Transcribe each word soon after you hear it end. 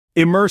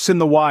Immerse in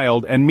the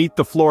wild and meet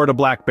the Florida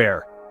black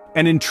bear.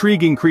 An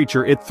intriguing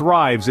creature, it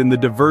thrives in the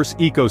diverse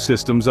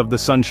ecosystems of the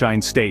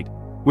Sunshine State.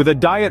 With a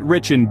diet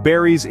rich in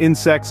berries,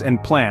 insects,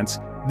 and plants,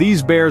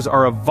 these bears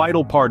are a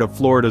vital part of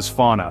Florida's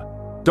fauna.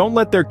 Don't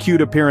let their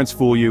cute appearance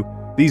fool you.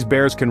 These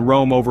bears can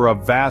roam over a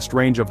vast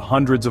range of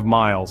hundreds of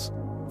miles.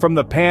 From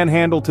the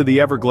Panhandle to the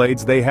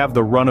Everglades, they have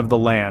the run of the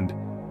land.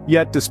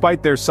 Yet,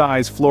 despite their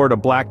size, Florida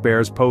black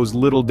bears pose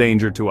little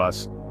danger to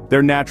us.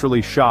 They're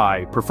naturally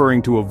shy,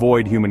 preferring to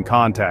avoid human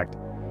contact.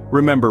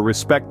 Remember,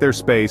 respect their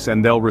space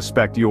and they'll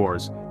respect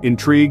yours.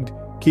 Intrigued?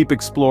 Keep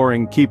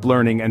exploring, keep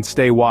learning, and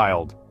stay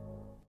wild.